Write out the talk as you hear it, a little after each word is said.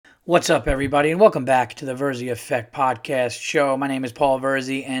What's up, everybody, and welcome back to the Verzi Effect podcast show. My name is Paul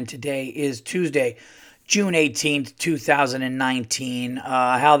Verzi, and today is Tuesday, June 18th, 2019.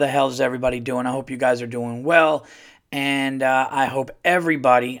 How the hell is everybody doing? I hope you guys are doing well, and I hope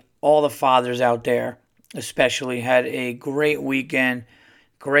everybody, all the fathers out there, especially, had a great weekend,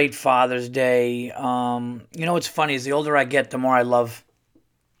 great Father's Day. What's funny is the older I get, the more I love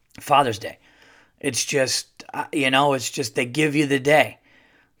Father's Day. It's just, it's just they give you the day.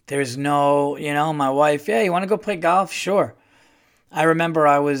 There's no, my wife, yeah, you want to go play golf? Sure. I remember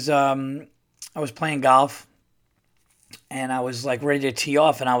I was playing golf and I was like ready to tee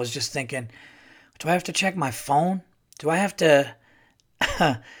off and I was just thinking, do I have to check my phone? Do I have to do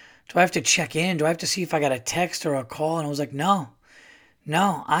I have to check in? Do I have to see if I got a text or a call? And I was like, no,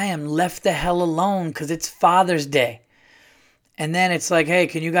 I am left the hell alone because it's Father's Day. And then it's like, hey,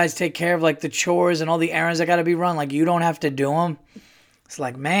 can you guys take care of like the chores and all the errands that got to be run? Like you don't have to do them. It's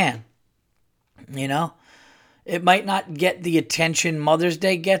like, man, it might not get the attention Mother's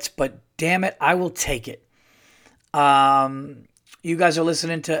Day gets, but damn it, I will take it. You guys are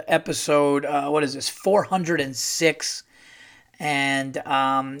listening to episode, 406, and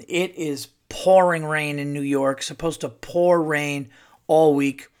it is pouring rain in New York, supposed to pour rain all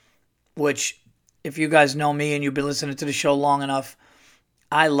week, which, if you guys know me and you've been listening to the show long enough,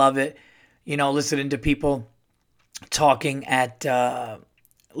 I love it. Listening to people talk at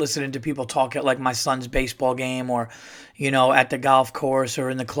like my son's baseball game or, at the golf course or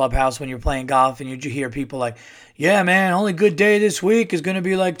in the clubhouse when you're playing golf and you hear people like, yeah, man, only good day this week is going to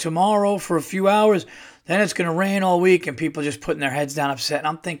be like tomorrow for a few hours. Then it's going to rain all week and people just putting their heads down upset. And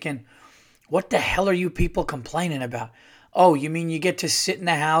I'm thinking, what the hell are you people complaining about? Oh, you mean you get to sit in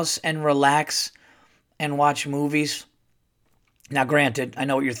the house and relax and watch movies? Now, granted, I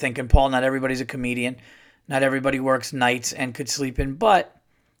know what you're thinking, Paul. Not everybody's a comedian. Not everybody works nights and could sleep in. But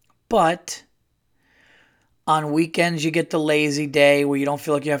on weekends, you get the lazy day where you don't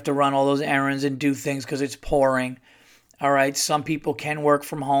feel like you have to run all those errands and do things because it's pouring. All right, some people can work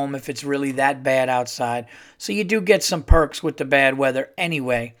from home if it's really that bad outside. So you do get some perks with the bad weather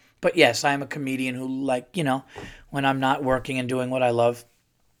anyway. But yes, I am a comedian who, when I'm not working and doing what I love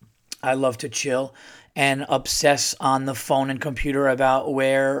to chill and obsess on the phone and computer about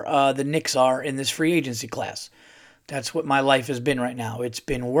where the Knicks are in this free agency class. That's what my life has been right now. It's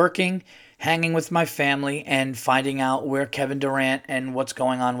been working, hanging with my family, and finding out where Kevin Durant and what's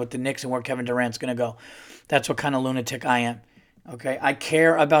going on with the Knicks and where Kevin Durant's going to go. That's what kind of lunatic I am. Okay, I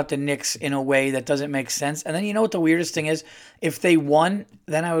care about the Knicks in a way that doesn't make sense. And then you know what the weirdest thing is? If they won,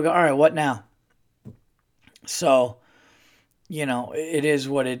 then I would go, all right, what now? So, it is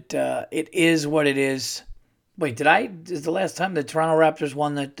what it is. Wait, is the last time the Toronto Raptors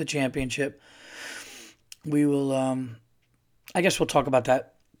won the championship? We will, I guess we'll talk about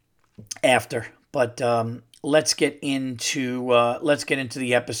that after, but let's get into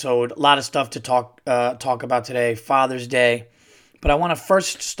the episode. A lot of stuff to talk about today, Father's Day, but I want to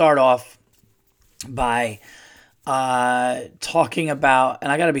first start off by talking about,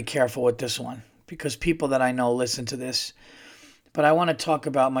 and I got to be careful with this one because people that I know listen to this, but I want to talk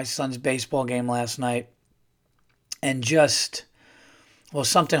about my son's baseball game last night and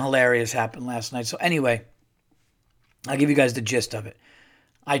something hilarious happened last night. So anyway, I'll give you guys the gist of it.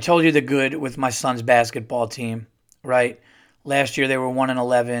 I told you the good with my son's basketball team, right? Last year they were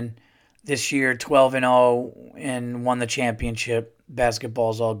 1-11. This year 12-0 and won the championship.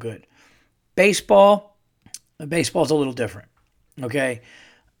 Basketball's all good. Baseball's a little different. Okay,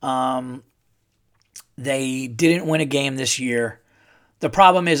 they didn't win a game this year. The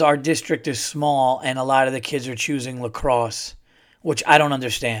problem is our district is small and a lot of the kids are choosing lacrosse, which I don't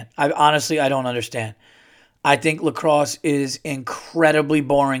understand. I don't understand. I think lacrosse is incredibly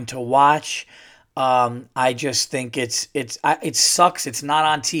boring to watch. I just think it sucks. It's not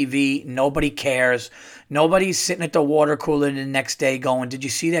on TV. Nobody cares. Nobody's sitting at the water cooler the next day going, did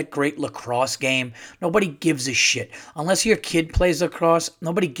you see that great lacrosse game? Nobody gives a shit. Unless your kid plays lacrosse,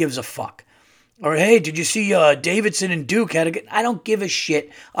 nobody gives a fuck. Or, hey, did you see Davidson and Duke had a good... I don't give a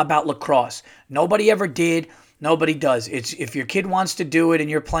shit about lacrosse. Nobody ever did. Nobody does. It's if your kid wants to do it and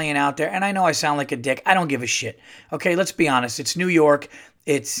you're playing out there, and I know I sound like a dick. I don't give a shit. Okay, let's be honest. It's New York.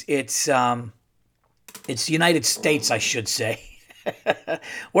 It's the United States, I should say.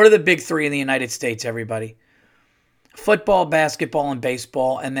 What are the big three in the United States, everybody? Football, basketball, and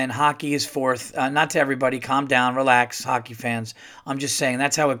baseball, and then hockey is fourth. Not to everybody. Calm down. Relax, hockey fans. I'm just saying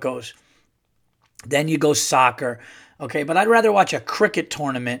that's how it goes. Then you go soccer. Okay, but I'd rather watch a cricket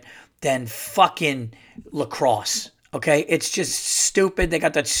tournament than fucking lacrosse. Okay, it's just stupid. They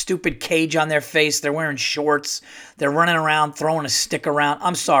got that stupid cage on their face. They're wearing shorts. They're running around, throwing a stick around.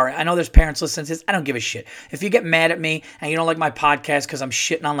 I'm sorry. I know there's parents listening to this. I don't give a shit. If you get mad at me and you don't like my podcast because I'm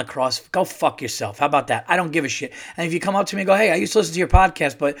shitting on lacrosse, go fuck yourself. How about that? I don't give a shit. And if you come up to me and go, hey, I used to listen to your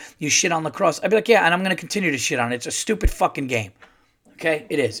podcast, but you shit on lacrosse, I'd be like, yeah, and I'm going to continue to shit on it. It's a stupid fucking game. Okay,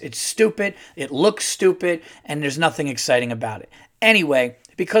 it is. It's stupid. It looks stupid, and there's nothing exciting about it. Anyway,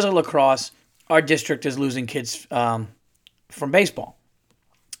 because of lacrosse, our district is losing kids from baseball.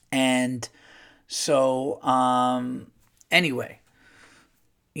 And so, anyway,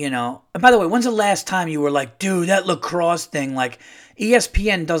 and by the way, when's the last time you were like, dude, that lacrosse thing, like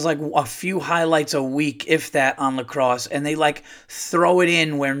ESPN does like a few highlights a week, if that, on lacrosse, and they like throw it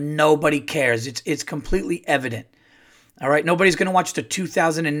in where nobody cares. It's completely evident. All right, nobody's going to watch the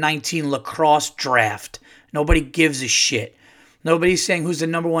 2019 lacrosse draft. Nobody gives a shit. Nobody's saying who's the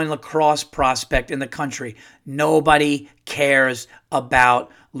number one lacrosse prospect in the country. Nobody cares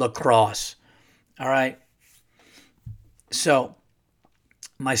about lacrosse. All right? So,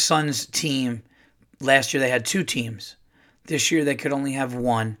 my son's team, last year they had 2 teams. This year they could only have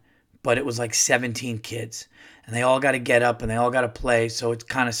 1, but it was like 17 kids. And they all got to get up and they all got to play, so it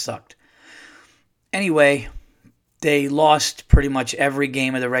kind of sucked. Anyway, they lost pretty much every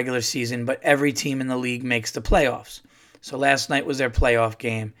game of the regular season, but every team in the league makes the playoffs. So last night was their playoff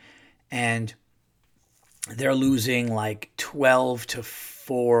game, and they're losing like 12-4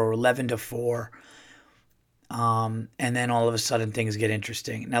 or 11-4. And then all of a sudden things get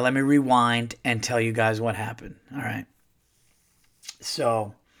interesting. Now let me rewind and tell you guys what happened. All right.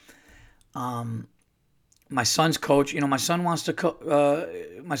 So, my son's coach, my son wants to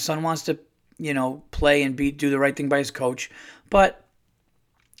play and do the right thing by his coach, but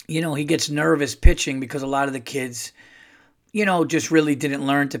he gets nervous pitching because a lot of the kids just really didn't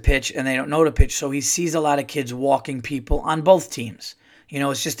learn to pitch and they don't know to pitch. So he sees a lot of kids walking people on both teams.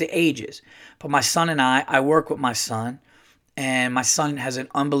 It's just the ages. But my son and I work with my son, and my son has an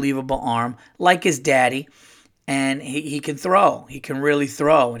unbelievable arm, like his daddy, and he can throw. He can really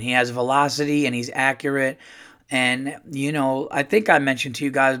throw, and he has velocity, and he's accurate. And, I think I mentioned to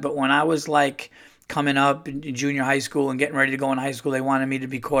you guys, but when I was like coming up in junior high school and getting ready to go in high school, they wanted me to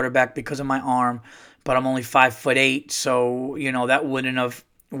be quarterback because of my arm. But I'm only 5'8", so that wouldn't have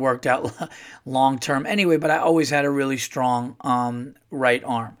worked out long term anyway. But I always had a really strong right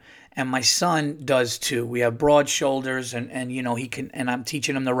arm, and my son does too. We have broad shoulders, and he can. And I'm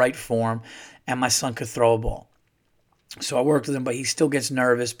teaching him the right form, and my son could throw a ball. So I worked with him, but he still gets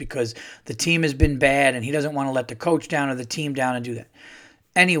nervous because the team has been bad, and he doesn't want to let the coach down or the team down and do that.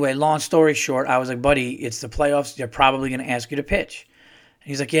 Anyway, long story short, I was like, buddy, it's the playoffs. They're probably going to ask you to pitch.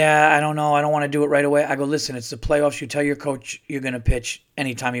 He's like, yeah, I don't know. I don't want to do it right away. I go, listen, it's the playoffs. You tell your coach you're going to pitch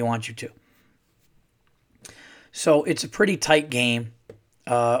anytime he wants you to. So it's a pretty tight game,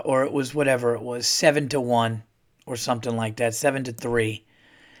 or it was whatever it was, 7-1 or something like that, 7-3.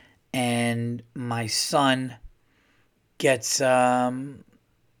 And my son gets in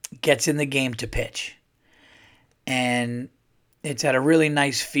the game to pitch. And it's at a really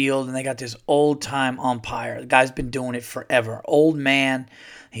nice field, and they got this old-time umpire. The guy's been doing it forever. Old man.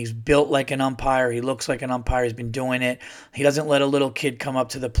 He's built like an umpire. He looks like an umpire. He's been doing it. He doesn't let a little kid come up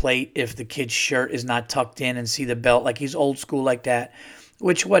to the plate if the kid's shirt is not tucked in and see the belt. Like, he's old school like that,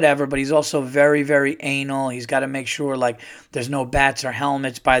 which whatever. But he's also very, very anal. He's got to make sure, like, there's no bats or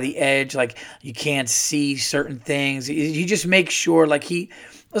helmets by the edge. Like, you can't see certain things. He just makes sure, like,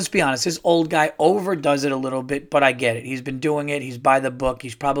 let's be honest, this old guy overdoes it a little bit, but I get it. He's been doing it. He's by the book.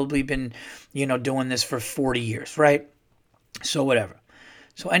 He's probably been, doing this for 40 years, right? So whatever.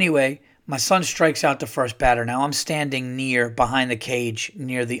 So anyway, my son strikes out the first batter. Now I'm standing behind the cage,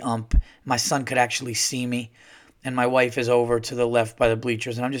 near the ump. My son could actually see me, and my wife is over to the left by the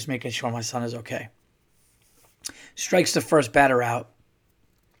bleachers, and I'm just making sure my son is okay. Strikes the first batter out.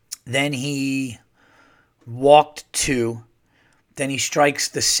 Then he walked 2. Then he strikes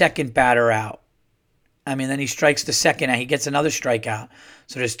the second batter out. Then he strikes the second out. He gets another strikeout.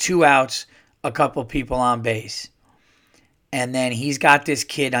 So there's 2 outs, a couple people on base. And then he's got this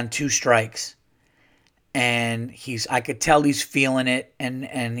kid on 2 strikes. And I could tell he's feeling it.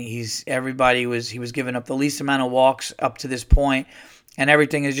 And he was giving up the least amount of walks up to this point. And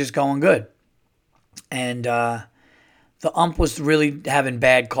everything is just going good. And the ump was really having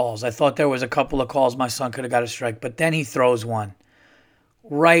bad calls. I thought there was a couple of calls my son could have got a strike. But then he throws one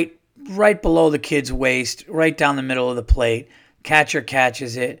right below the kid's waist, right down the middle of the plate. Catcher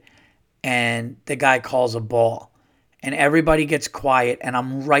catches it, and the guy calls a ball. And everybody gets quiet, and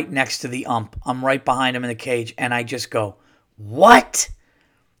I'm right next to the ump. I'm right behind him in the cage, and I just go, what?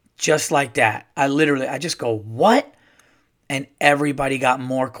 Just like that. I just go, what? and everybody got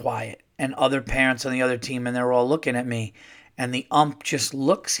more quiet, and other parents on the other team, and they're all looking at me. And the ump just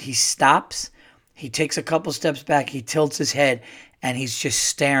looks, he stops, he takes a couple steps back, he tilts his head, and he's just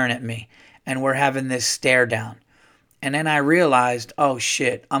staring at me. And we're having this stare down. And then I realized, oh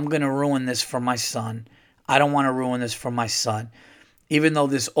shit, I'm going to ruin this for my son. I don't want to ruin this for my son. Even though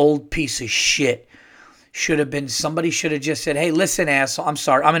this old piece of shit should have been, somebody should have just said, hey, listen, asshole, I'm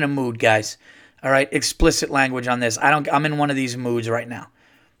sorry, I'm in a mood, guys. All right, explicit language on this. I'm in one of these moods right now.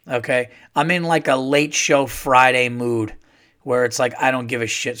 Okay? I'm in like a late show Friday mood where it's like I don't give a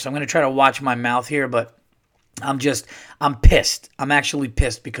shit. So I'm going to try to watch my mouth here, but I'm pissed. I'm actually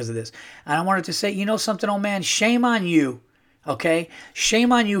pissed because of this. And I wanted to say, you know something, old man? Shame on you. Okay?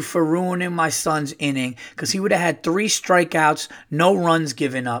 Shame on you for ruining my son's inning, because he would have had 3 strikeouts, no runs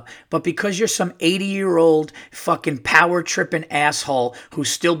given up. But because you're some 80-year-old fucking power tripping asshole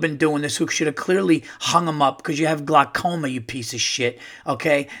who's still been doing this, who should have clearly hung him up because you have glaucoma, you piece of shit.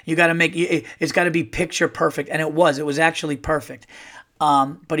 Okay? You got to make it's got to be picture perfect. And it was actually perfect.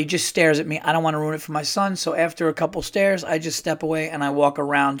 But he just stares at me. I don't want to ruin it for my son. So after a couple stares, I just step away and I walk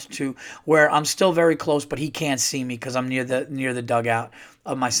around to where I'm still very close, but he can't see me because I'm near the dugout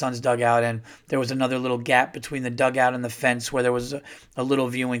of my son's dugout. And there was another little gap between the dugout and the fence where there was a little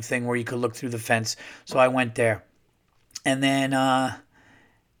viewing thing where you could look through the fence. So I went there. And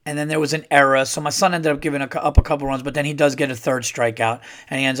then there was an error. So my son ended up giving up a couple runs, but then he does get a 3rd strikeout,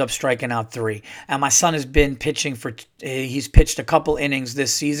 and he ends up striking out 3. And my son has been pitching he's pitched a couple innings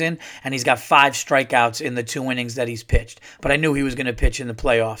this season, and he's got 5 strikeouts in the 2 innings that he's pitched. But I knew he was going to pitch in the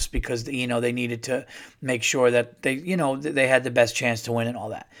playoffs because, they needed to make sure that they had the best chance to win and all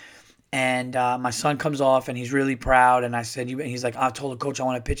that. And my son comes off, and he's really proud. And I said, he's like, I told the coach I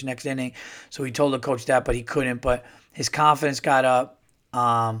want to pitch next inning. So he told the coach that, but he couldn't. But his confidence got up.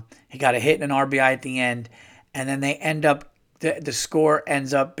 He got a hit and an RBI at the end, and then they end up the score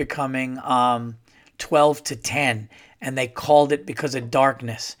ends up becoming 12-10, and they called it because of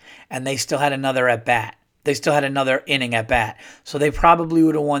darkness, and they still had another at bat. They still had another inning at bat, so they probably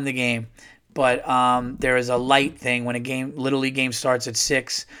would have won the game. But there is a light thing when Little League game starts at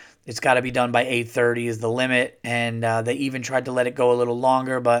 6. It's got to be done by 8:30 is the limit, and they even tried to let it go a little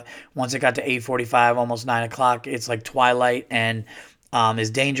longer, but once it got to 8:45, almost 9 o'clock, it's like twilight and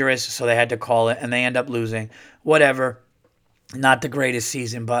is dangerous, so they had to call it, and they end up losing. Whatever, not the greatest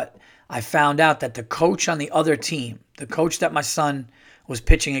season, but I found out that the coach on the other team, the coach that my son was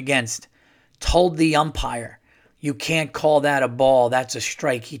pitching against, told the umpire, you can't call that a ball, that's a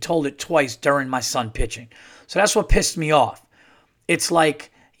strike. He told it twice during my son pitching. So that's what pissed me off. It's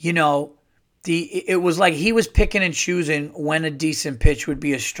like, it was like he was picking and choosing when a decent pitch would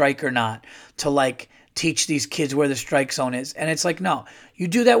be a strike or not to like teach these kids where the strike zone is. And it's like, no, you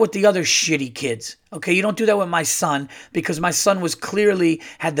do that with the other shitty kids. Okay, you don't do that with my son, because my son was clearly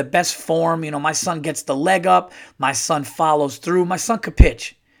had the best form. My son gets the leg up. My son follows through. My son could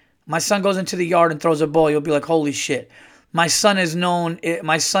pitch. My son goes into the yard and throws a ball. You'll be like, holy shit. My son is known in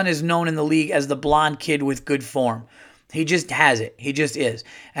the league as the blonde kid with good form. He just has it. He just is.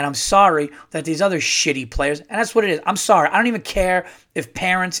 And I'm sorry that these other shitty players, and that's what it is. I'm sorry. I don't even care if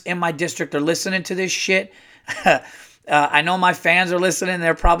parents in my district are listening to this shit. I know my fans are listening.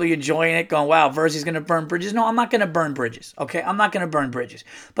 They're probably enjoying it, going, wow, Verzi's going to burn bridges. No, I'm not going to burn bridges, okay? I'm not going to burn bridges.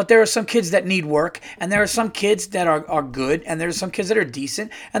 But there are some kids that need work, and there are some kids that are good, and there are some kids that are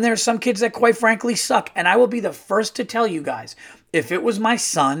decent, and there are some kids that, quite frankly, suck. And I will be the first to tell you guys, if it was my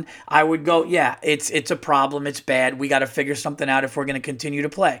son, I would go, yeah, it's a problem. It's bad. We got to figure something out if we're going to continue to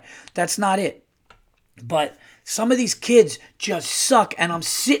play. That's not it. But some of these kids just suck. And I'm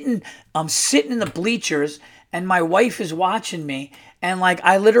sitting in the bleachers, and my wife is watching me. And like,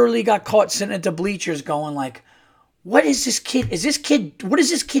 I literally got caught sitting at the bleachers going like, what is this kid? What is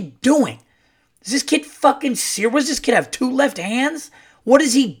this kid doing? Is this kid fucking serious? Does this kid have 2 left hands? What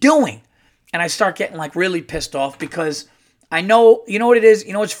is he doing? And I start getting like really pissed off because I know, you know what it is?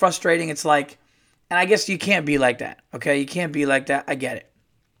 You know what's frustrating? It's like, and I guess you can't be like that, okay? You can't be like that. I get it.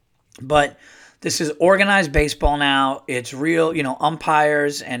 But this is organized baseball now. It's real,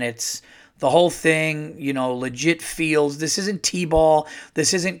 umpires, and it's the whole thing, legit fields. This isn't T-ball.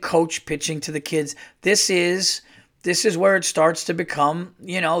 This isn't coach pitching to the kids. This is where it starts to become,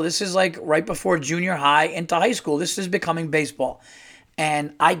 this is like right before junior high into high school. This is becoming baseball.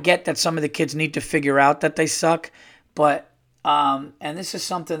 And I get that some of the kids need to figure out that they suck, but and this is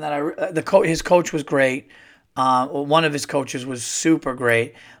something that his coach was great. One of his coaches was super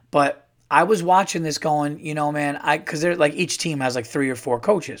great, but I was watching this going, man, because they're like each team has like 3 or 4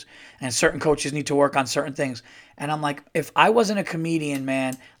 coaches, and certain coaches need to work on certain things. And I'm like, if I wasn't a comedian,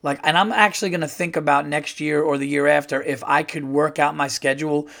 man, like, and I'm actually gonna think about next year or the year after if I could work out my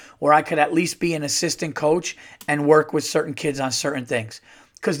schedule, or I could at least be an assistant coach and work with certain kids on certain things,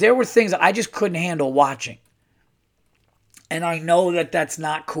 because there were things that I just couldn't handle watching. And I know that that's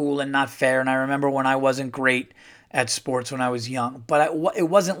not cool and not fair. And I remember when I wasn't great at sports when I was young, but it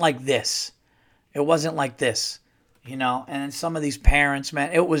wasn't like this. It wasn't like this, And some of these parents,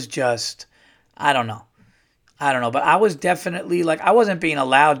 man, it was just, I don't know. I don't know. But I was definitely like, I wasn't being a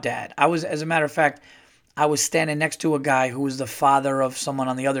loud dad. I was, as a matter of fact, I was standing next to a guy who was the father of someone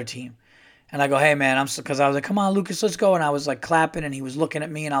on the other team. And I go, hey, man, because I was like, come on, Lucas, let's go. And I was like clapping, and he was looking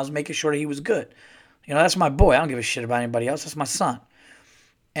at me, and I was making sure that he was good. That's my boy. I don't give a shit about anybody else. That's my son.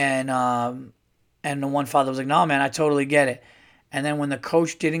 And the one father was like, no, man, I totally get it. And then when the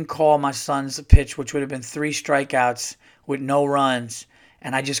coach didn't call my son's pitch, which would have been 3 strikeouts with no runs,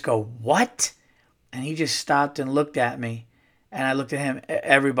 and I just go, what? And he just stopped and looked at me. And I looked at him.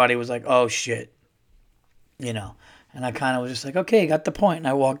 Everybody was like, oh, shit. And I kind of was just like, okay, got the point. And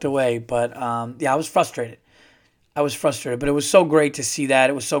I walked away. But, yeah, I was frustrated. But it was so great to see that.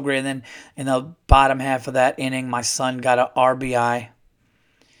 It was so great. And then in the bottom half of that inning, my son got an RBI.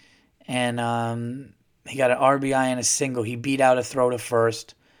 And he got an RBI and a single. He beat out a throw to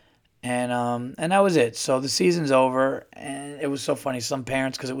first. And that was it. So the season's over. And it was so funny. Some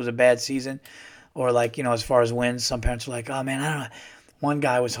parents, because it was a bad season, or like, as far as wins, some parents were like, oh, man, I don't know. One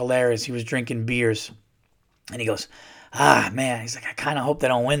guy was hilarious. He was drinking beers. And he goes, man, he's like, I kind of hope they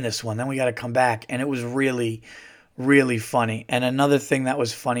don't win this one. Then we got to come back. And it was really, really funny. And another thing that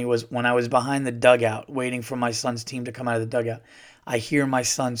was funny was when I was behind the dugout waiting for my son's team to come out of the dugout, I hear my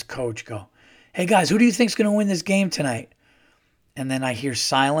son's coach go, hey, guys, who do you think's going to win this game tonight? And then I hear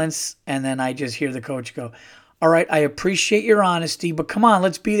silence, and then I just hear the coach go, all right, I appreciate your honesty, but come on,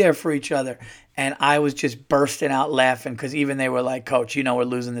 let's be there for each other. And I was just bursting out laughing because even they were like, coach, we're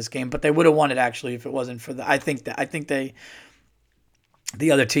losing this game. But they would have won it, actually, if it wasn't for I think the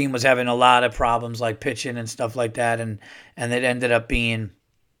other team was having a lot of problems like pitching and stuff like that, and it ended up being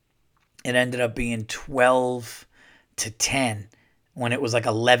 12-10 when it was like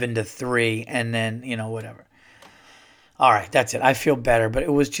 11-3, and then whatever. All right, that's it. I feel better, but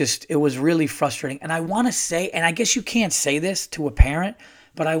it was really frustrating. And I want to say, and I guess you can't say this to a parent,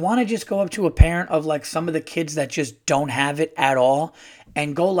 but I want to just go up to a parent of like some of the kids that just don't have it at all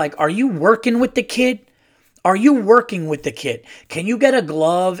and go like, are you working with the kid? Are you working with the kid? Can you get a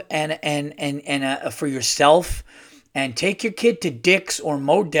glove and for yourself and take your kid to Dick's or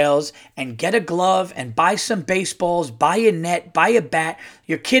Modell's and get a glove and buy some baseballs, buy a net, buy a bat?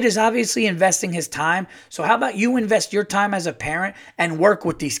 Your kid is obviously investing his time. So how about you invest your time as a parent and work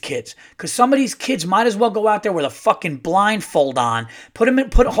with these kids? Because some of these kids might as well go out there with a fucking blindfold on.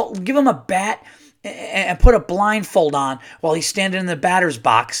 Give him a bat and put a blindfold on while he's standing in the batter's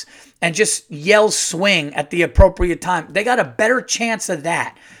box and just yell swing at the appropriate time. They got a better chance of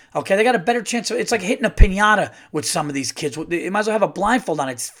that. Okay, they got a better chance. It's like hitting a piñata with some of these kids. They might as well have a blindfold on.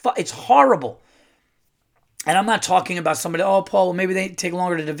 It's horrible. And I'm not talking about somebody, oh, Paul, well, maybe they take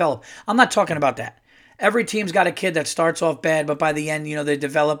longer to develop. I'm not talking about that. Every team's got a kid that starts off bad, but by the end, they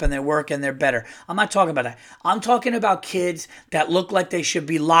develop and they work and they're better. I'm not talking about that. I'm talking about kids that look like they should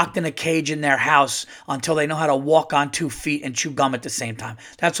be locked in a cage in their house until they know how to walk on 2 feet and chew gum at the same time.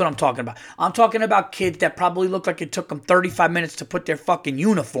 That's what I'm talking about. I'm talking about kids that probably look like it took them 35 minutes to put their fucking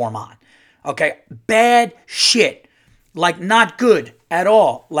uniform on. Okay? Bad shit. Like, not good at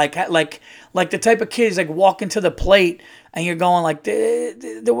all. Like the type of kids like walking to the plate and you're going like,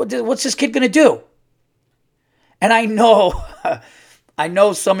 what's this kid going to do? And I know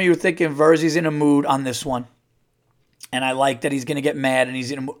some of you are thinking Verzi's in a mood on this one. And I like that he's going to get mad and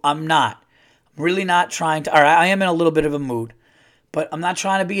he's in a mood. I'm not. I'm really not trying to. All right, I am in a little bit of a mood. But I'm not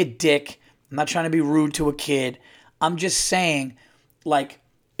trying to be a dick. I'm not trying to be rude to a kid. I'm just saying, like,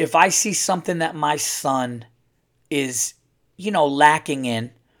 if I see something that my son is, lacking in,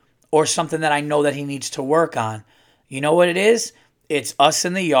 or something that I know that he needs to work on, you know what it is? It's us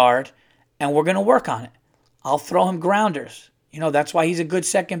in the yard, and we're going to work on it. I'll throw him grounders. That's why he's a good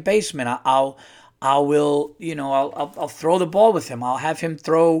second baseman. I'll throw the ball with him. I'll have him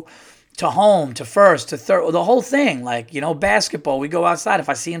throw to home, to first, to third, the whole thing. Like, basketball, we go outside. If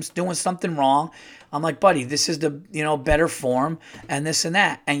I see him doing something wrong, I'm like, buddy, this is the, better form and this and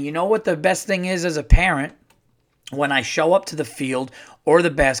that. And you know what the best thing is as a parent? When I show up to the field or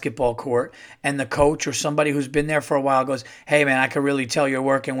the basketball court, and the coach or somebody who's been there for a while goes, hey, man, I could really tell you're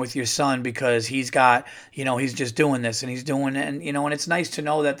working with your son because he's got, he's just doing this and he's doing it. And it's nice to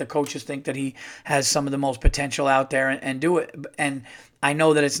know that the coaches think that he has some of the most potential out there and do it. And I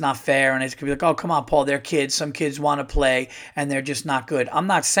know that it's not fair, and it could be like, oh, come on, Paul, they're kids. Some kids want to play, and they're just not good. I'm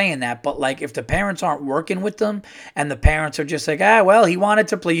not saying that, but, like, if the parents aren't working with them and the parents are just like, well, he wanted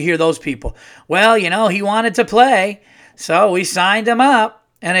to play. You hear those people. Well, he wanted to play, so we signed him up.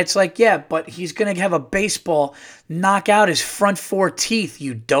 And it's like, yeah, but he's going to have a baseball knock out his front 4 teeth,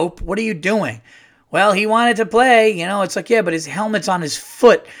 you dope. What are you doing? Well, he wanted to play. It's like, yeah, but his helmet's on his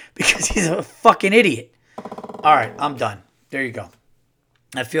foot because he's a fucking idiot. All right, I'm done. There you go.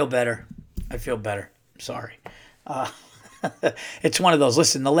 I feel better. Sorry. It's one of those.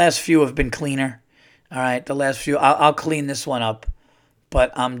 Listen, the last few have been cleaner. All right, the last few. I'll clean this one up.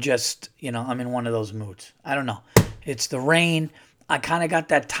 But I'm just, I'm in one of those moods. I don't know. It's the rain. I kind of got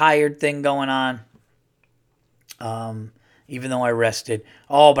that tired thing going on. Even though I rested.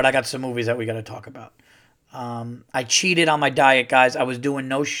 Oh, but I got some movies that we got to talk about. I cheated on my diet, guys. I was doing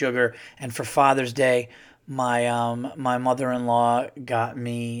no sugar. And for Father's Day, my mother-in-law got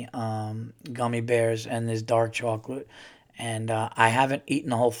me gummy bears and this dark chocolate, and I haven't eaten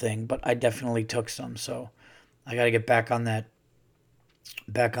the whole thing, but I definitely took some. So I got to get back on that.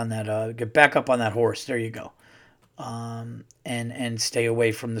 Get back up on that horse. There you go. And stay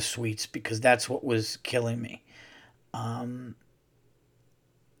away from the sweets because that's what was killing me. All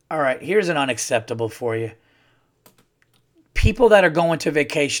right, here's an unacceptable for you. People that are going to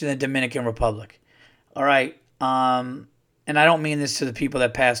vacation in the Dominican Republic. All right, and I don't mean this to the people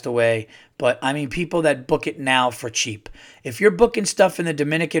that passed away, but I mean people that book it now for cheap. If you're booking stuff in the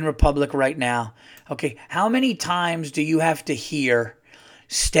Dominican Republic right now, okay, how many times do you have to hear,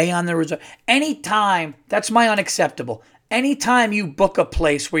 stay on the resort? Anytime, that's my unacceptable. Anytime you book a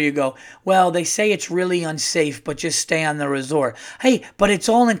place where you go, well, they say it's really unsafe, but just stay on the resort. Hey, but it's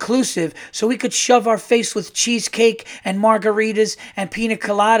all inclusive, so we could shove our face with cheesecake and margaritas and pina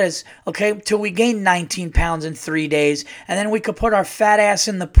coladas, okay, till we gain 19 pounds in 3 days, and then we could put our fat ass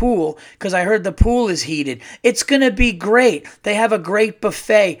in the pool, because I heard the pool is heated. It's going to be great. They have a great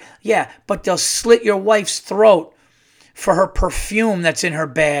buffet. Yeah, but they'll slit your wife's throat for her perfume that's in her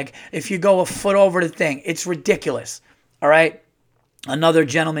bag if you go a foot over the thing. It's ridiculous. All right. Another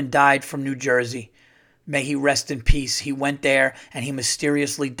gentleman died from New Jersey. May he rest in peace. He went there and he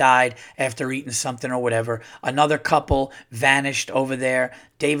mysteriously died after eating something or whatever. Another couple vanished over there.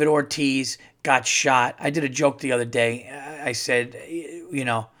 David Ortiz got shot. I did a joke the other day. I said,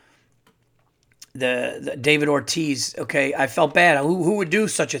 the David Ortiz, okay, I felt bad. Who would do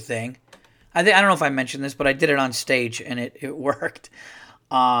such a thing? I don't know if I mentioned this, but I did it on stage and it worked.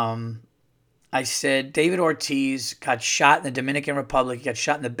 I said, David Ortiz got shot in the Dominican Republic. He got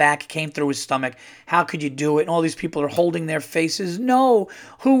shot in the back, came through his stomach. How could you do it? And all these people are holding their faces. No,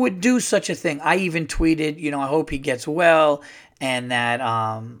 who would do such a thing? I even tweeted, I hope he gets well and that,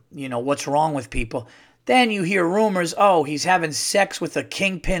 what's wrong with people? Then you hear rumors, he's having sex with a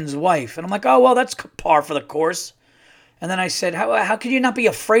kingpin's wife. And I'm like, well, that's par for the course. And then I said, how could you not be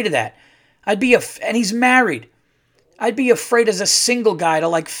afraid of that? and he's married. I'd be afraid as a single guy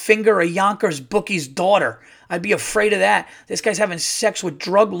to finger a Yonkers bookie's daughter. I'd be afraid of that. This guy's having sex with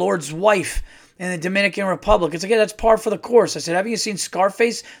drug lord's wife in the Dominican Republic. It's like, yeah, that's par for the course. I said, haven't you seen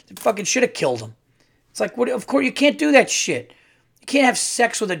Scarface? They fucking should have killed him. It's like, what? Of course, you can't do that shit. You can't have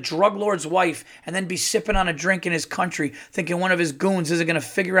sex with a drug lord's wife and then be sipping on a drink in his country thinking one of his goons isn't going to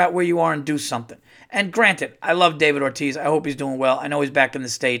figure out where you are and do something. And granted, I love David Ortiz. I hope he's doing well. I know he's back in the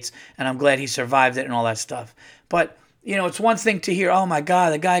States, and I'm glad he survived it and all that stuff. But it's one thing to hear, oh my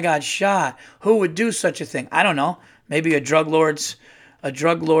God, the guy got shot. Who would do such a thing? I don't know. Maybe a drug lord whose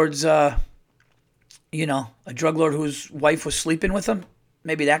wife was sleeping with him.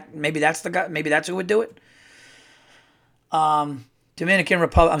 Maybe that's the guy. Maybe that's who would do it. Dominican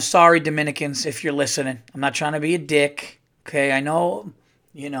Republic. I'm sorry, Dominicans, if you're listening. I'm not trying to be a dick. Okay, I know,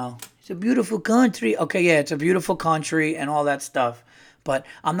 it's a beautiful country. Okay, yeah, it's a beautiful country and all that stuff. But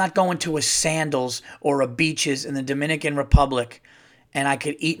I'm not going to a Sandals or a Beaches in the Dominican Republic and I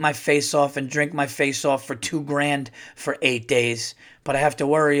could eat my face off and drink my face off for $2,000 for 8 days. But I have to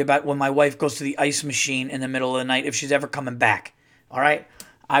worry about when my wife goes to the ice machine in the middle of the night if she's ever coming back. All right?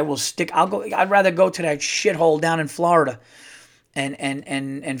 I'd rather go to that shithole down in Florida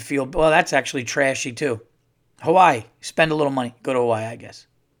and feel, well, that's actually trashy too. Hawaii. Spend a little money. Go to Hawaii, I guess.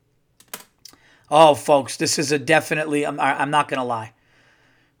 Oh, folks, this is definitely, I'm not going to lie.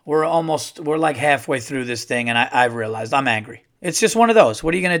 We're like halfway through this thing, and I've realized I'm angry. It's just one of those.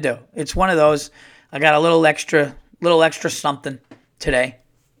 What are you going to do? It's one of those. I got a little extra something. today.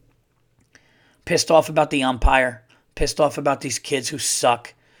 Pissed off about the umpire. Pissed off about these kids who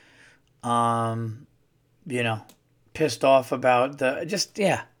suck. You know, pissed off about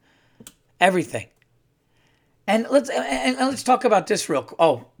everything. And let's talk about this real quick.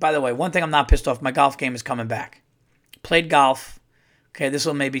 Oh, by the way, one thing I'm not pissed off. My golf game is coming back. Played golf. Okay, this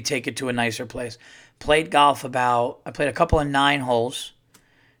will maybe take it to a nicer place. Played golf I played a couple of 9 holes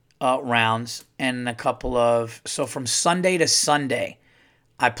rounds and a couple of, so from Sunday to Sunday,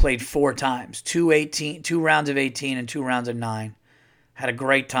 I played 4 times, 2 rounds of 18 and 2 rounds of 9. Had a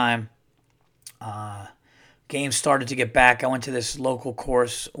great time. Game started to get back. I went to this local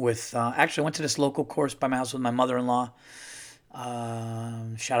course I went to this local course by my house with my mother-in-law.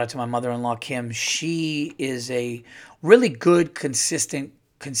 Shout out to my mother-in-law, Kim. She is a really good, consistent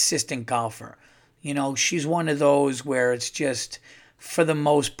golfer. You know, she's one of those where it's just, for the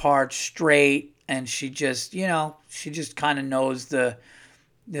most part, straight, and she just kind of knows the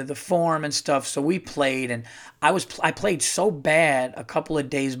form and stuff. So we played, and I played so bad a couple of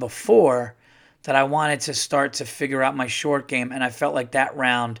days before that I wanted to start to figure out my short game, and I felt like that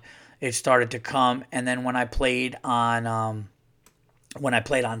round it started to come. And then when I played on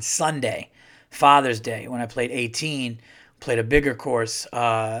Sunday, Father's Day, when I played 18, played a bigger course,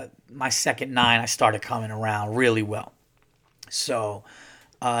 my second 9 I started coming around really well. So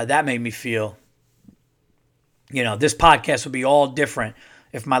that made me feel, this podcast would be all different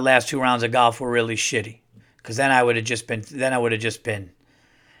if my last 2 rounds of golf were really shitty, because then I would have just been.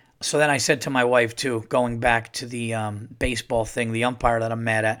 So then I said to my wife, too, going back to the baseball thing, the umpire that I'm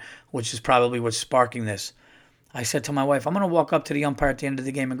mad at, which is probably what's sparking this. I said to my wife, I'm going to walk up to the umpire at the end of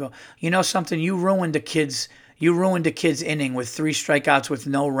the game and go, you know something? You ruined the kid's inning with 3 strikeouts with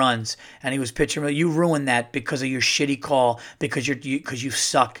no runs, and he was pitching. You ruined that because of your shitty call, because you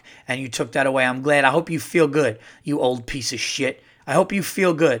suck, and you took that away. I'm glad. I hope you feel good, you old piece of shit. I hope you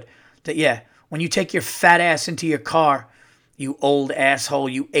feel good that, when you take your fat ass into your car, you old asshole,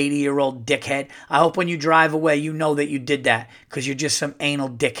 you 80-year-old dickhead. I hope when you drive away, you know that you did that because you're just some anal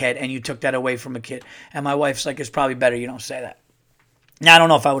dickhead and you took that away from a kid. And my wife's like, it's probably better you don't say that. Now, I don't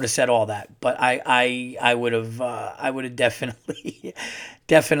know if I would have said all that, but I would have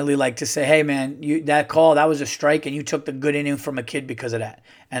definitely liked to say, hey, man, that call, that was a strike, and you took the good inning from a kid because of that,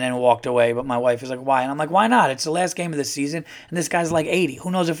 and then walked away. But my wife is like, why? And I'm like, why not? It's the last game of the season, and this guy's like 80. Who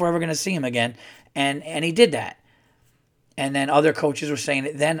knows if we're ever going to see him again? And he did that. And then other coaches were saying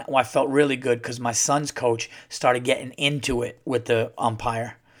it. Then I felt really good because my son's coach started getting into it with the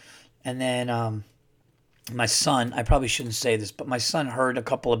umpire. And then my son, I probably shouldn't say this, but my son heard a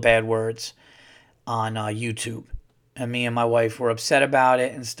couple of bad words on YouTube. And me and my wife were upset about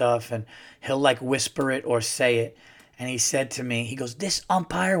it and stuff. And he'll like whisper it or say it. And he said to me, he goes, this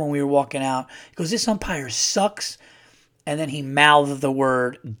umpire, when we were walking out, he goes, this umpire sucks. And then he mouthed the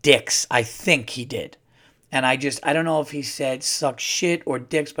word dicks. I think he did. And I don't know if he said suck shit or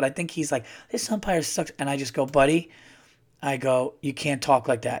dicks, but I think he's like, this umpire sucks. And I just go, buddy, you can't talk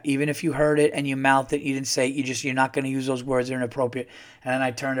like that. Even if you heard it and you mouthed it, you didn't say it, you're not going to use those words. They're inappropriate. And then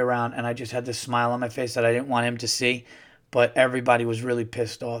I turned around and I just had this smile on my face that I didn't want him to see. But everybody was really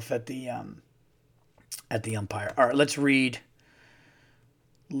pissed off at the umpire. All right, let's read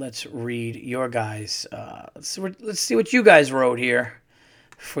your guys. Let's see what you guys wrote here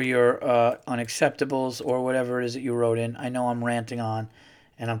for your unacceptables or whatever it is that you wrote in. I know I'm ranting on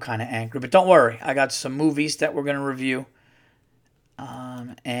and I'm kind of angry, but don't worry. I got some movies that we're going to review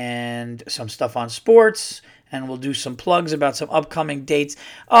and some stuff on sports, and we'll do some plugs about some upcoming dates.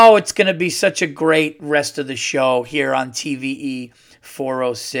 Oh, it's going to be such a great rest of the show here on TVE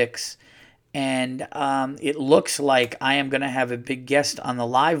 406. And it looks like I am going to have a big guest on the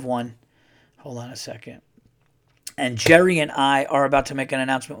live one. Hold on a second. And Jerry and I are about to make an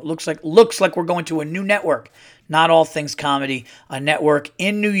announcement. Looks like we're going to a new network. Not All Things Comedy, a network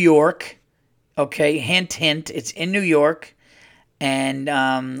in New York. Okay, hint, hint. It's in New York, and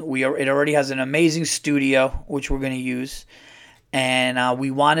it already has an amazing studio which we're going to use. And we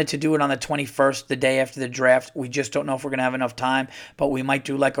wanted to do it on the 21st, the day after the draft. We just don't know if we're going to have enough time, but we might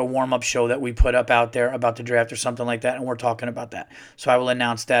do like a warm-up show that we put up out there about the draft or something like that, and we're talking about that. So I will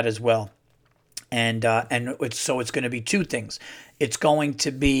announce that as well. And it's going to be 2 things. It's going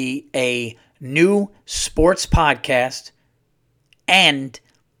to be a new sports podcast, and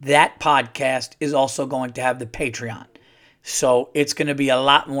that podcast is also going to have the Patreon. So it's going to be a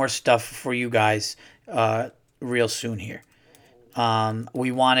lot more stuff for you guys real soon here.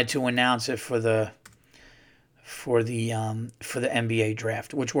 We wanted to announce it for the NBA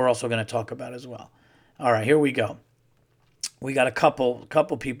draft, which we're also going to talk about as well. All right, here we go. We got a couple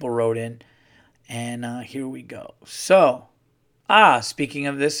people wrote in. And here we go. So, Speaking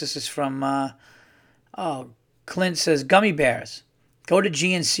of this is from, Clint says, gummy bears. Go to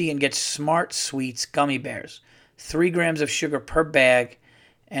GNC and get Smart Sweets gummy bears. 3 grams of sugar per bag,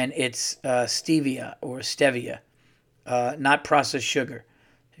 and it's stevia or stevia, not processed sugar.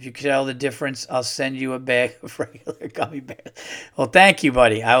 If you can tell the difference, I'll send you a bag of regular gummy bears. Well, thank you,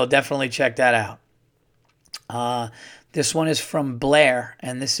 buddy. I will definitely check that out. This one is from Blair,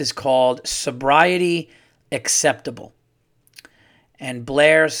 and this is called Sobriety Acceptable. And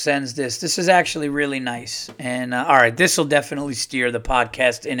Blair sends this. This is actually really nice. And all right, this will definitely steer the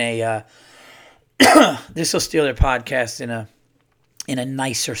podcast in a. This will steer the podcast in a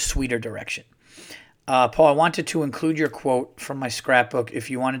nicer, sweeter direction. Paul, I wanted to include your quote from my scrapbook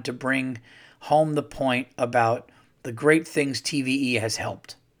if you wanted to bring home the point about the great things TVE has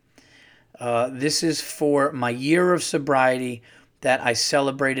helped. This is for my year of sobriety that I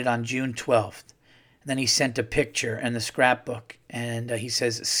celebrated on June 12th. And then he sent a picture in the scrapbook, and he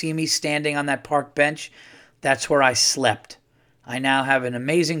says, see me standing on that park bench? That's where I slept. I now have an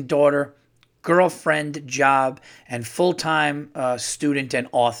amazing daughter, girlfriend, job, and full-time student and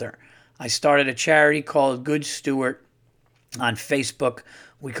author. I started a charity called Good Stewart on Facebook.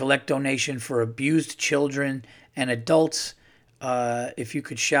 We collect donation for abused children and adults. If you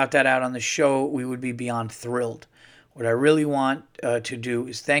could shout that out on the show, we would be beyond thrilled. What I really want to do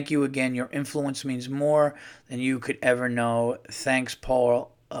is thank you again. Your influence means more than you could ever know. Thanks,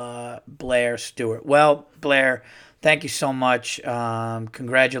 Paul, Blair Stewart. Well, Blair, thank you so much.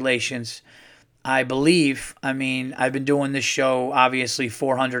 Congratulations. I've been doing this show obviously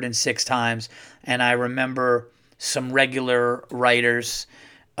 406 times, and I remember some regular writers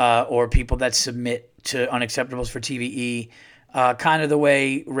or people that submit to Unacceptables for TVE. Kind of the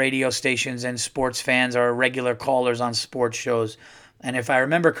way radio stations and sports fans are regular callers on sports shows. And if I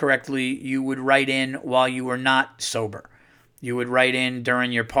remember correctly, you would write in while you were not sober. You would write in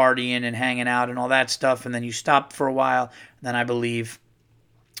during your partying and hanging out and all that stuff, and then you stopped for a while. Then I believe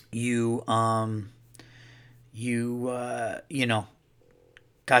you got your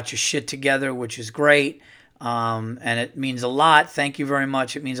shit together, which is great. And it means a lot. Thank you very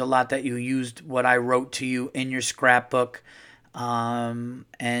much. It means a lot that you used what I wrote to you in your scrapbook.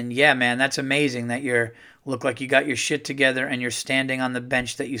 And yeah, man, that's amazing that look like you got your shit together and you're standing on the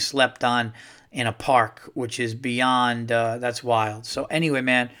bench that you slept on in a park, which is beyond, that's wild. So anyway,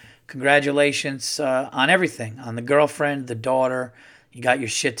 man, congratulations, on everything, on the girlfriend, the daughter. You got your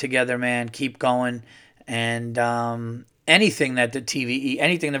shit together, man. Keep going. And, anything that the TVE,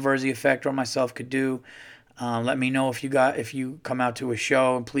 anything the Verzi Effect or myself could do, let me know if you come out to a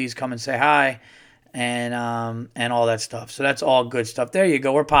show, and please come and say hi. And all that stuff. So that's all good stuff. There you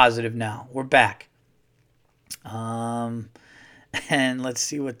go. We're positive now. We're back. And let's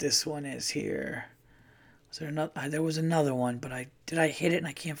see what this one is here. Was there another? There was another one, but did I hit it and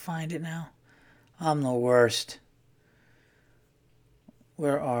I can't find it now? I'm the worst.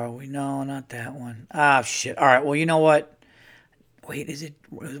 Where are we? No, not that one. Ah, shit. All right. Well, you know what? Wait,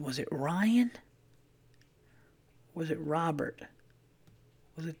 was it Ryan? Was it Robert?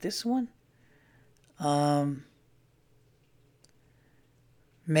 Was it this one?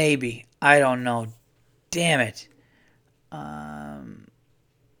 Maybe. I don't know. Damn it. All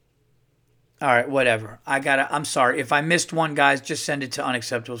right, whatever. I'm sorry. If I missed one, guys, just send it to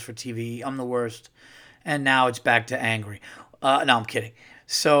Unacceptables for TV. I'm the worst. And now it's back to angry. No, I'm kidding.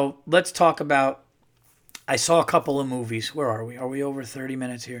 So let's talk about, I saw a couple of movies. Where are we? Are we over 30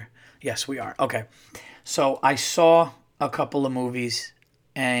 minutes here? Yes, we are. Okay. So I saw a couple of movies,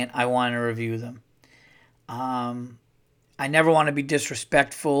 and I want to review them. I never want to be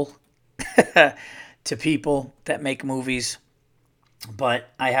disrespectful to people that make movies, but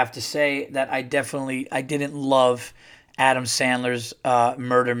I have to say that I didn't love Adam Sandler's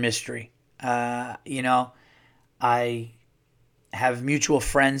murder mystery. I have mutual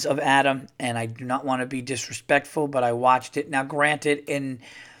friends of Adam, and I do not want to be disrespectful, but I watched it. Now, granted, in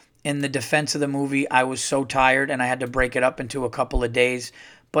the defense of the movie, I was so tired, and I had to break it up into a couple of days,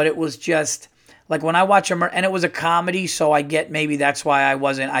 but it was just... Like when I watch and it was a comedy, so I get maybe that's why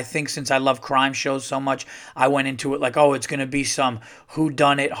I think since I love crime shows so much, I went into it like, oh, it's going to be some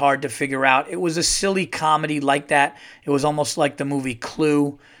whodunit, hard to figure out. It was a silly comedy like that. It was almost like the movie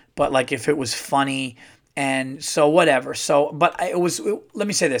Clue, but like if it was funny, and so whatever. So, but let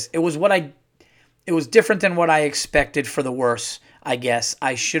me say this. It was different than what I expected for the worse, I guess.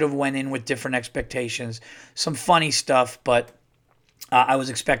 I should have went in with different expectations. Some funny stuff, but I was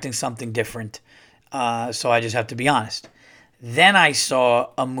expecting something different. So I just have to be honest. Then I saw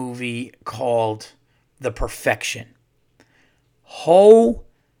a movie called The Perfection. Holy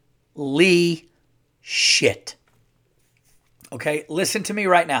shit. Okay, listen to me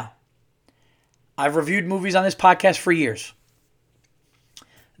right now. I've reviewed movies on this podcast for years.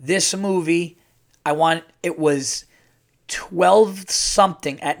 This movie, it was 12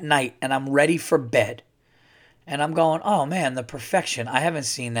 something at night and I'm ready for bed. And I'm going, oh man, The Perfection. I haven't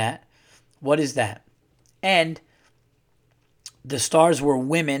seen that. What is that? And the stars were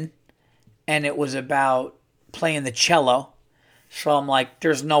women and it was about playing the cello. So I'm like,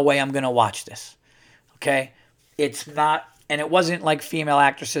 there's no way I'm going to watch this. Okay? It's not, and it wasn't like female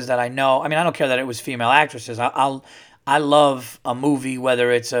actresses that I know. I mean, I don't care that it was female actresses. I love a movie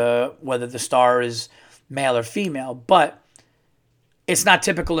whether the star is male or female, but it's not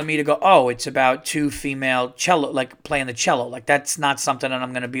typical of me to go, oh, it's about two female cello, like playing the cello. Like that's not something that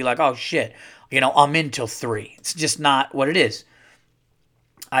I'm going to be like, oh shit, I'm in till 3. It's just not what it is.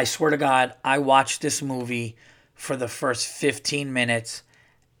 I swear to God, I watched this movie for the first 15 minutes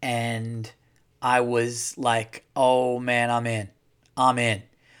and I was like, oh man, I'm in. I'm in.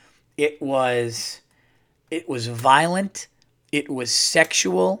 It was violent. It was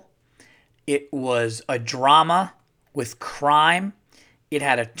sexual. It was a drama with crime. It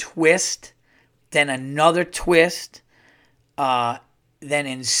had a twist, then another twist, then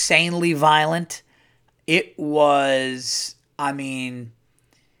insanely violent. It was, I mean,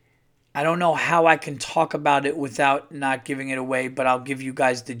 I don't know how I can talk about it without not giving it away, but I'll give you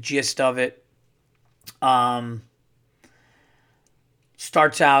guys the gist of it.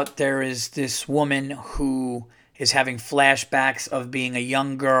 Starts out, there is this woman who is having flashbacks of being a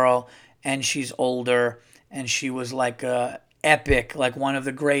young girl, and she's older, and she was like a epic, like one of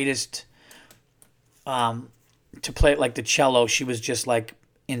the greatest to play like the cello. She was just like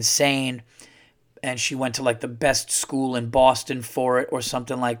insane, and she went to like the best school in Boston for it or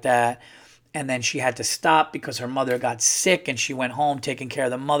something like that. And then she had to stop because her mother got sick, and she went home taking care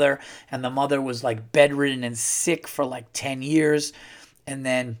of the mother, and the mother was like bedridden and sick for like 10 years. And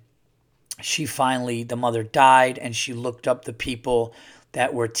then the mother died, and she looked up the people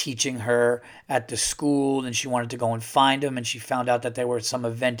that were teaching her at the school, and she wanted to go and find them, and she found out that there was some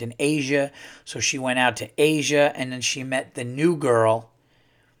event in Asia. So she went out to Asia, and then she met the new girl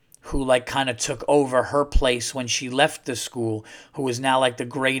who like kind of took over her place when she left the school, who is now like the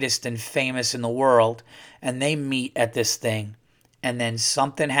greatest and famous in the world. And they meet at this thing, and then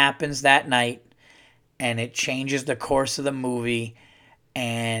something happens that night, and it changes the course of the movie.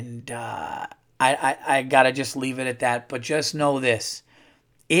 And I gotta just leave it at that. But just know this.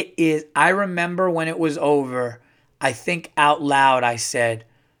 I remember when it was over, I think out loud I said,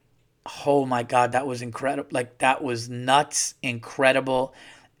 oh my God, that was incredible. Like that was nuts, incredible.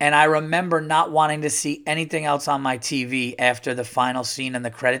 And I remember not wanting to see anything else on my TV after the final scene and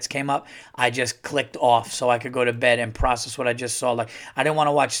the credits came up. I just clicked off so I could go to bed and process what I just saw. Like, I didn't want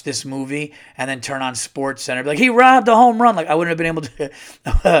to watch this movie and then turn on Sports Center. Be like, he robbed a home run. Like, I wouldn't have been able to,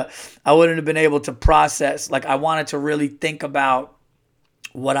 I wouldn't have been able to process. Like, I wanted to really think about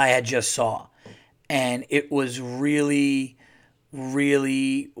what I had just saw. And it was really,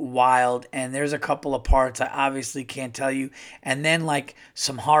 really wild, and there's a couple of parts I obviously can't tell you, and then like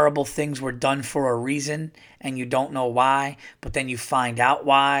some horrible things were done for a reason and you don't know why, but then you find out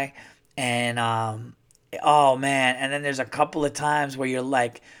why. And oh man, and then there's a couple of times where you're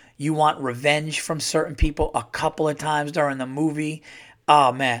like, you want revenge from certain people a couple of times during the movie.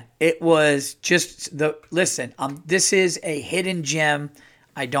 Oh man, it was just this is a hidden gem.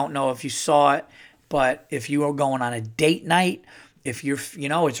 I don't know if you saw it, but if you are going on a date night, if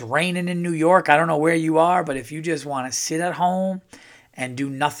it's raining in New York, I don't know where you are, but if you just want to sit at home and do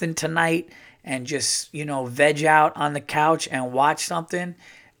nothing tonight and just, veg out on the couch and watch something,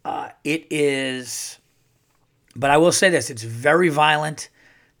 it is. But I will say this, it's very violent.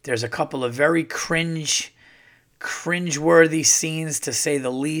 There's a couple of very cringe-worthy scenes, to say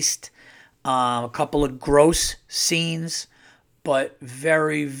the least. A couple of gross scenes, but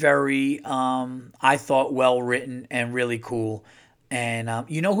very, very, I thought, well written and really cool. And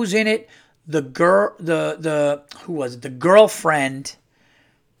you know who's in it? The who was it? The girlfriend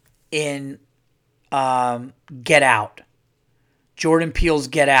in Get Out. Jordan Peele's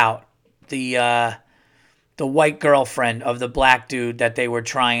Get Out. The white girlfriend of the black dude that they were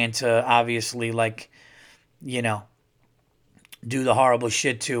trying to obviously do the horrible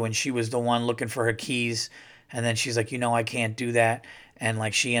shit to, and she was the one looking for her keys, and then she's like, I can't do that. And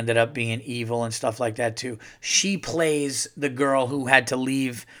like she ended up being evil and stuff like that too. She plays the girl who had to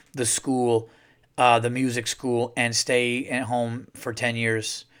leave the school, the music school, and stay at home for 10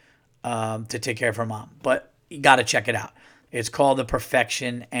 years to take care of her mom. But you got to check it out. It's called The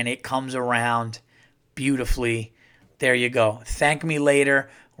Perfection, and it comes around beautifully. There you go. Thank me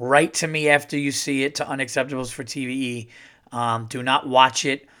later. Write to me after you see it to Unacceptables for TVE. Do not watch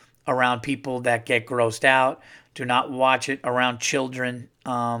it around people that get grossed out. Do not watch it around children.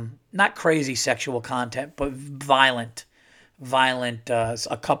 Not crazy sexual content, but violent.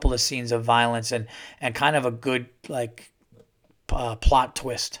 A couple of scenes of violence and kind of a good plot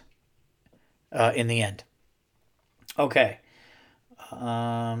twist in the end. Okay.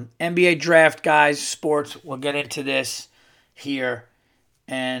 NBA draft, guys, sports. We'll get into this here,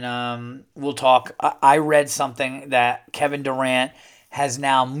 and we'll talk. I read something that Kevin Durant has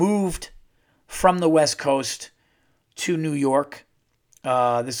now moved from the West Coast to New York.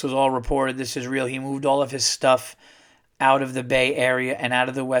 This was all reported. This is real. He moved all of his stuff out of the Bay Area and out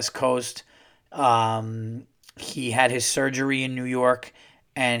of the West Coast. He had his surgery in New York,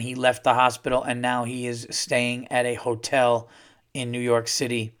 and he left the hospital, and now he is staying at a hotel in New York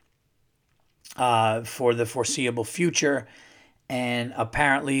City for the foreseeable future. And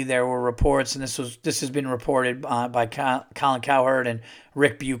apparently there were reports, and this has been reported by Colin Cowherd and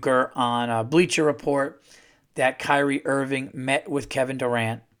Rick Bucher on Bleacher Report, that Kyrie Irving met with Kevin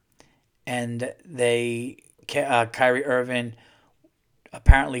Durant, and Kyrie Irving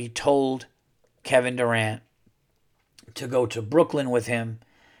apparently told Kevin Durant to go to Brooklyn with him,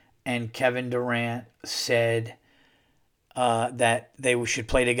 and Kevin Durant said that they should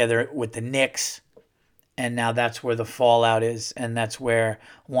play together with the Knicks, and now that's where the fallout is, and that's where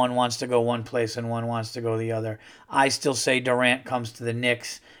one wants to go one place and one wants to go the other. I still say Durant comes to the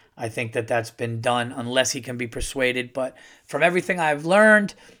Knicks. I think that that's been done unless he can be persuaded, but from everything I've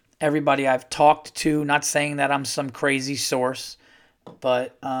learned, everybody I've talked to, not saying that I'm some crazy source,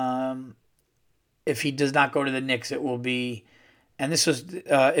 but if he does not go to the Knicks, it will be... And this was,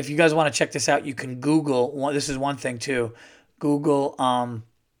 if you guys want to check this out, you can Google. This is one thing too. Google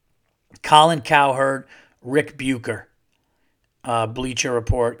Colin Cowherd, Rick Bucher, Bleacher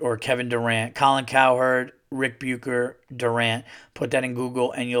Report, or Kevin Durant. Colin Cowherd, Rick Bucher, Durant. Put that in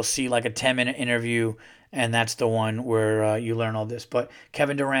Google, and you'll see like a 10-minute interview, and that's the one where you learn all this. But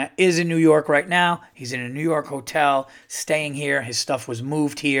Kevin Durant is in New York right now. He's in a New York hotel, staying here. His stuff was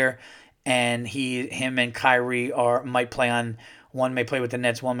moved here, and him and Kyrie might play on. One may play with the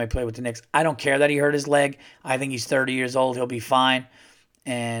Nets, one may play with the Knicks. I don't care that he hurt his leg. I think he's 30 years old. He'll be fine.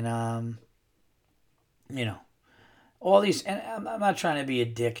 And, all these, and I'm not trying to be a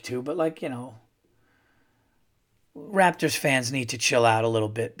dick too, but Raptors fans need to chill out a little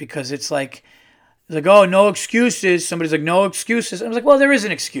bit, because it's like, oh, no excuses. Somebody's like, no excuses. I was like, well, there is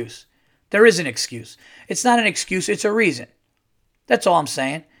an excuse. There is an excuse. It's not an excuse. It's a reason. That's all I'm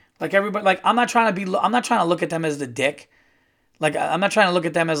saying. Like everybody, I'm not trying to look at them as the dick. I'm not trying to look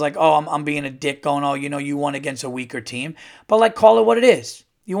at them as I'm being a dick going, oh, you won against a weaker team. But call it what it is.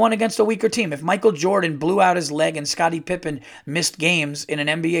 You won against a weaker team. If Michael Jordan blew out his leg and Scottie Pippen missed games in an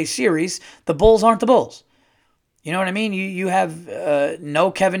NBA series, the Bulls aren't the Bulls. You know what I mean? You have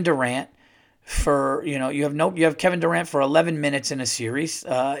no Kevin Durant for, you have Kevin Durant for 11 minutes in a series,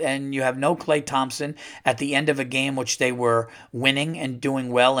 and you have no Klay Thompson at the end of a game which they were winning and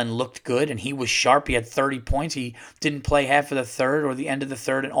doing well and looked good, and he was sharp. He had 30 points. He didn't play half of the third or the end of the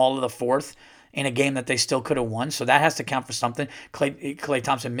third and all of the fourth in a game that they still could have won, so that has to count for something. Klay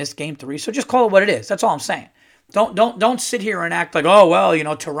Thompson missed game 3, so just call it what it is. That's all I'm saying. Don't sit here and act like, oh,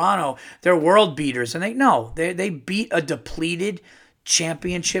 well, Toronto, they're world beaters. And they beat a depleted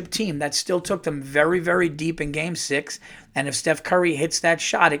championship team that still took them very, very deep in Game 6. And if Steph Curry hits that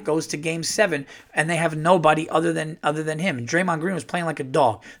shot, it goes to Game 7, and they have nobody other than him. And Draymond Green was playing like a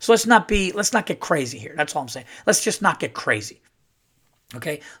dog. So let's not get crazy here. That's all I'm saying. Let's just not get crazy.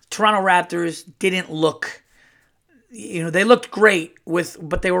 Okay? Toronto Raptors didn't look, they looked great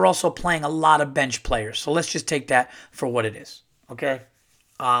but they were also playing a lot of bench players. So let's just take that for what it is. Okay?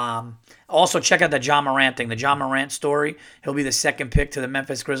 Also, check out the Ja Morant thing, the Ja Morant story. He'll be the second pick to the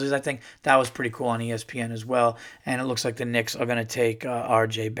Memphis Grizzlies. I think that was pretty cool on ESPN as well. And it looks like the Knicks are going to take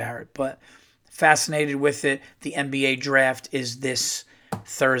R.J. Barrett. But fascinated with it. The NBA draft is this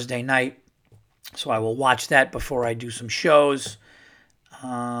Thursday night, so I will watch that before I do some shows.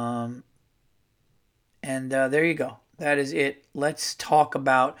 And there you go. That is it. Let's talk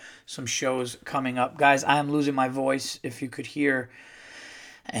about some shows coming up. Guys, I am losing my voice, if you could hear.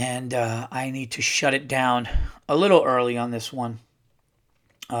 And I need to shut it down a little early on this one.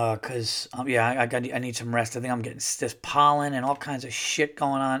 Because, I need some rest. I think I'm getting this pollen and all kinds of shit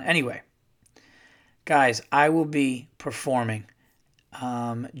going on. Anyway, guys, I will be performing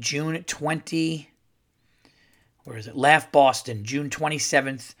June 20... Where is it? Laugh Boston, June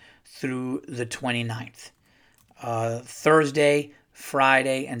 27th through the 29th. Thursday,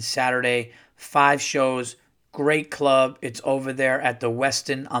 Friday, and Saturday, 5 shows. Great club. It's over there at the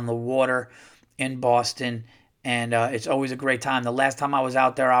Westin on the Water in Boston. and it's always a great time. The last time I was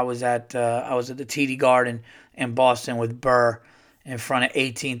out there, I was at the TD Garden in Boston with Burr in front of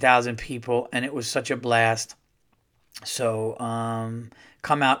 18,000 people, and it was such a blast. So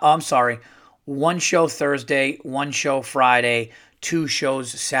come out. Oh, I'm sorry. One show Thursday, one show Friday, two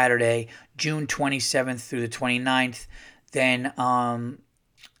shows Saturday, June 27th through the 29th. Then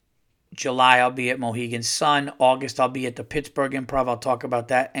July, I'll be at Mohegan Sun. August, I'll be at the Pittsburgh Improv. I'll talk about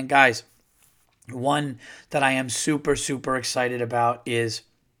that. And guys, one that I am super, super excited about is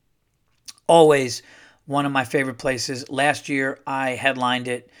always one of my favorite places. Last year, I headlined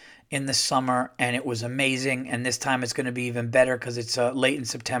it in the summer, and it was amazing. And this time it's going to be even better because it's late in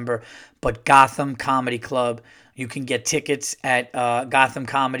September. But Gotham Comedy Club, you can get tickets at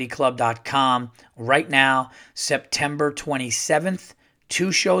gothamcomedyclub.com right now. September 27th,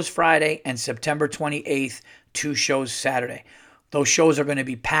 two shows Friday, and September 28th, two shows Saturday. Those shows are going to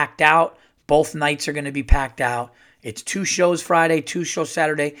be packed out. Both nights are going to be packed out. It's two shows Friday, two shows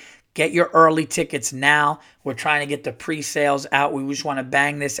Saturday. Get your early tickets now. We're trying to get the pre-sales out. We just want to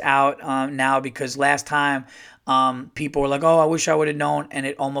bang this out now because last time people were like, oh, I wish I would have known, and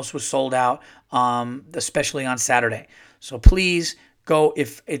it almost was sold out, especially on Saturday. So please go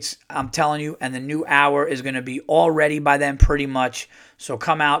if it's, I'm telling you, and the new hour is going to be all ready by then pretty much. So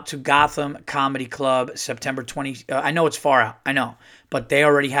come out to Gotham Comedy Club September 20. I know it's far out. I know. But they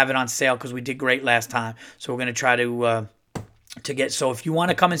already have it on sale because we did great last time. So we're going to try to get, so if you want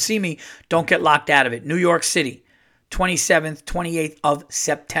to come and see me, don't get locked out of it. New York City, 27th, 28th of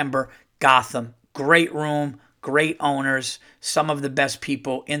September, Gotham. Great room, great owners, some of the best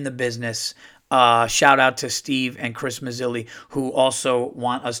people in the business. Shout out to Steve and Chris Mazzilli, who also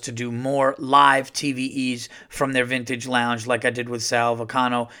want us to do more live TVEs from their vintage lounge like I did with Sal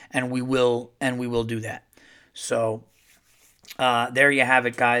Vacano, and we will do that. So there you have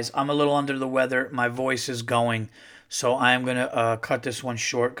it, guys. I'm a little under the weather. My voice is going. So I'm going to cut this one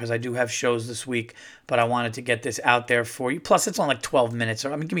short because I do have shows this week, but I wanted to get this out there for you. Plus, it's only like 12 minutes.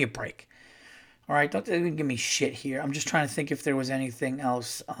 I mean, give me a break. All right? Don't give me shit here. I'm just trying to think if there was anything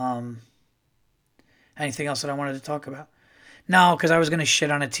else that I wanted to talk about. No, because I was going to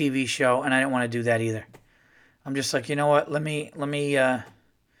shit on a TV show, and I didn't want to do that either. I'm just like, you know what? Let me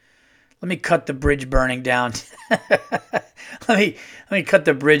cut the bridge burning down. let me cut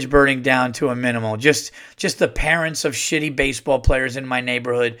the bridge burning down to a minimal. Just the parents of shitty baseball players in my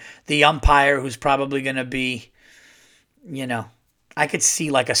neighborhood. The umpire who's probably going to be, I could see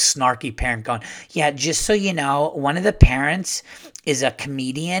like a snarky parent going, yeah, just so you know, one of the parents is a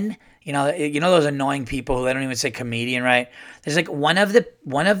comedian. You know those annoying people who they don't even say comedian, right? There's like one of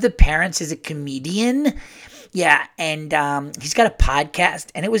the parents is a comedian. Yeah, and he's got a podcast,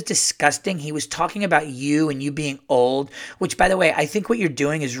 and it was disgusting. He was talking about you and you being old, which, by the way, I think what you're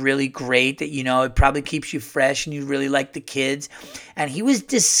doing is really great, that, it probably keeps you fresh and you really like the kids. And he was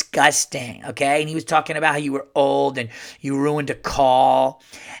disgusting, okay? And he was talking about how you were old and you ruined a call.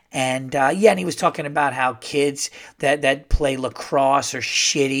 And, and he was talking about how kids that play lacrosse are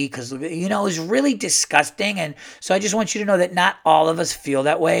shitty because, it was really disgusting. And so I just want you to know that not all of us feel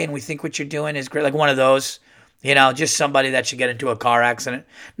that way, and we think what you're doing is great, like one of those. Just somebody that should get into a car accident.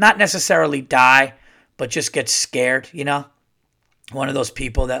 Not necessarily die, but just get scared, One of those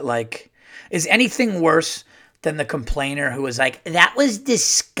people that, like, is anything worse than the complainer who was like, that was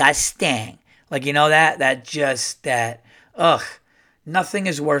disgusting. Like, ugh. Nothing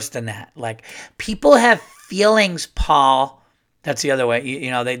is worse than that. Like, people have feelings, Paul. That's the other way.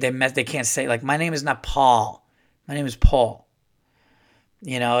 They can't say, like, my name is not Paul. My name is Paul.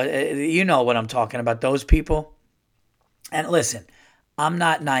 You know what I'm talking about, those people. And listen, I'm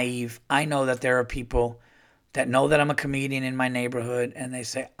not naive. I know that there are people that know that I'm a comedian in my neighborhood, and they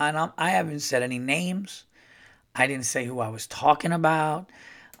say, I haven't said any names. I didn't say who I was talking about.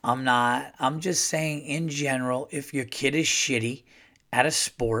 I'm just saying in general, if your kid is shitty at a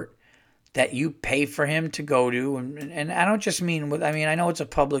sport that you pay for him to go to, and I don't just mean I know it's a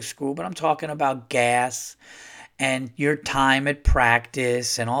public school, but I'm talking about gas and your time at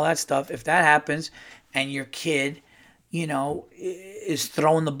practice and all that stuff. If that happens and your kid, is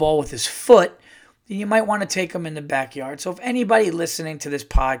throwing the ball with his foot, then you might want to take him in the backyard. So if anybody listening to this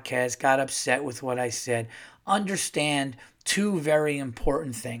podcast got upset with what I said, understand two very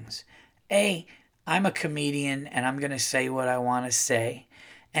important things. A, I'm a comedian and I'm going to say what I want to say.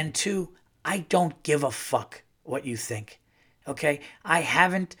 And two, I don't give a fuck what you think. Okay? I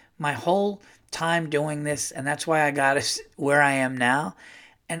haven't my whole time doing this, and that's why I got us where I am now,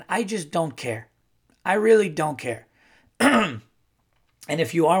 and I just don't care. I really don't care. And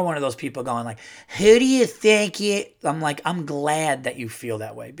if you are one of those people going like, who do you think you... I'm like, I'm glad that you feel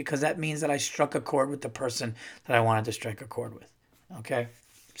that way, because that means that I struck a chord with the person that I wanted to strike a chord with. Okay?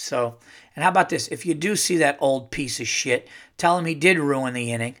 So, and how about this? If you do see that old piece of shit, tell him he did ruin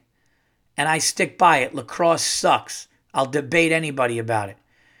the inning. And I stick by it. Lacrosse sucks. I'll debate anybody about it.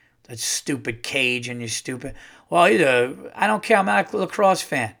 That stupid cage and you're stupid. Well, I don't care. I'm not a lacrosse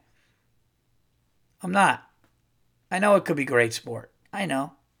fan. I'm not. I know it could be great sport. I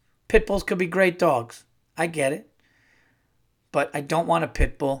know. Pit bulls could be great dogs. I get it. But I don't want a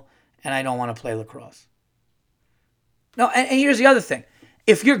pit bull, and I don't want to play lacrosse. No, and here's the other thing.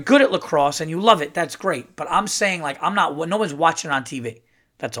 If you're good at lacrosse and you love it, that's great. But I'm saying, like, no one's watching it on TV.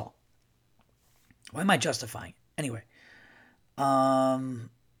 That's all. Why am I justifying it? Anyway. All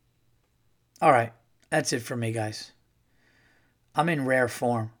right. That's it for me, guys. I'm in rare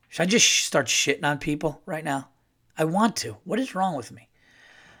form. Should I just start shitting on people right now? I want to. What is wrong with me?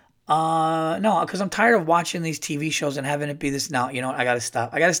 No, because I'm tired of watching these TV shows and having it be this. Now, you know what? I got to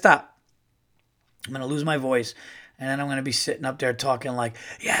stop. I'm going to lose my voice. And then I'm going to be sitting up there talking like,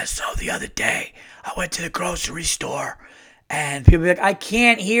 yeah, so the other day I went to the grocery store. And people be like, I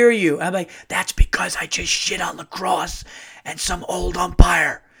can't hear you. And I'm like, that's because I just shit on lacrosse and some old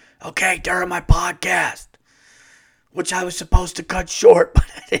umpire. Okay, during my podcast. Which I was supposed to cut short, but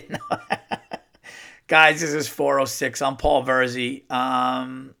I didn't know. Guys, this is 406. I'm Paul Verzi.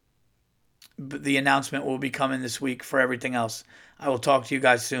 The announcement will be coming this week for everything else. I will talk to you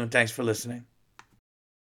guys soon. Thanks for listening.